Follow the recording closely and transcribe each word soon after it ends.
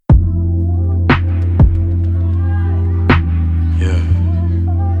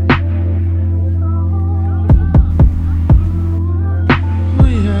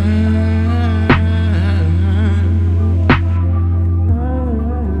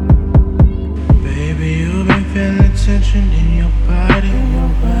tension in your body.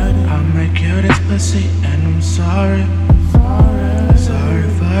 I might kill this pussy and I'm sorry. Sorry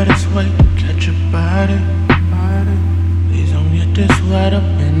for this way to catch your body. Please don't get this wet up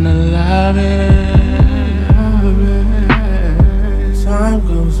in the lobby. Time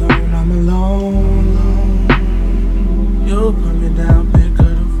goes on, I'm alone. You put me down, pick up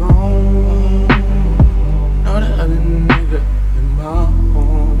the phone. Know the other nigga in my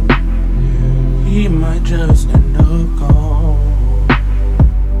home. He might just end up gone.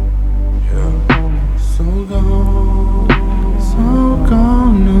 Yeah, so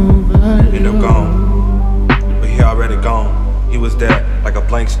gone, nobody. End up gone, but he already gone. He was there, like a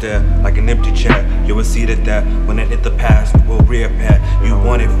blank stare, like an empty chair. You will see that when it hit the past, will reappear. You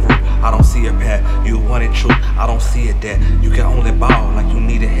wanted fruit, I don't see a pear. You wanted truth, I don't see it there. You can only ball like you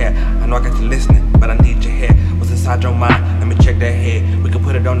needed hair. I know I got you listening, but I need your hair. What's inside your mind? Let me check that head. We can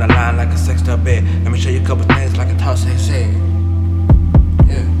put it on the line like a sexed-up bed. Let me show you a couple things like a toss and say.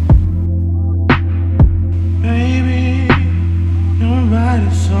 Yeah. Baby, your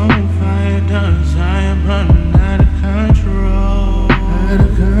body's so fire, does I am running out of control. Out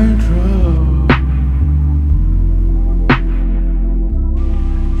of control.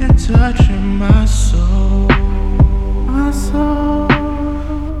 You're touching my soul. My soul.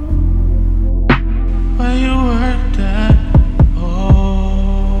 Where you work that?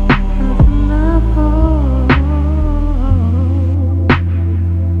 Oh.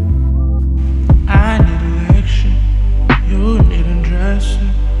 I need election. You need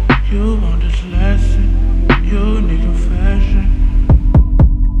undressing. You want this lesson. You need confession.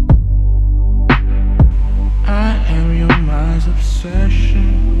 I am your mind's obsession.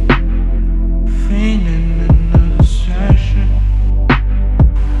 Fiending another session.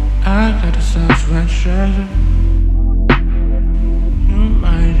 I got the South Red treasure. You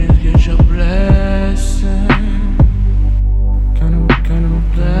might just get your blessing. Kind of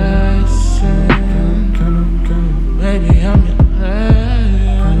blessing. Baby, I'm your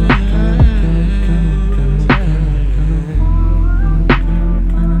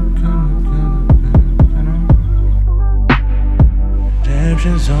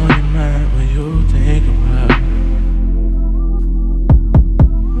redemption's on your mind when you think about it.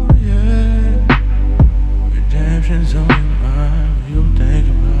 Oh yeah, redemption's on your mind when you think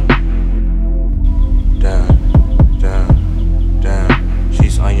about it. Damn,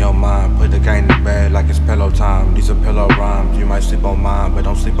 she's on your mind. Put the game in bed like it's pillow time. These are pillow rhymes. You might sleep on mine, but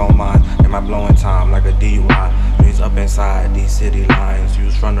don't sleep on mine. Am I blowing time like a DUI? Dreams up inside these city lines.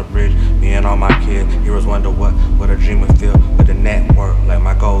 Used from the bridge, me and all my kids. Heroes wonder what a dream would feel. But the network like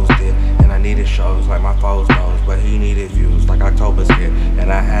my goals did. And I needed shows like my foes knows. But he needed views like October's hit.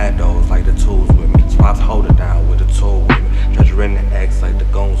 And I had those like the tools with me. So I hold it down with the tool with me. Treasuring the X like the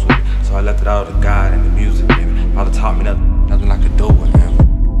goons with me. So I left it all to God and the music with me. Father taught me nothing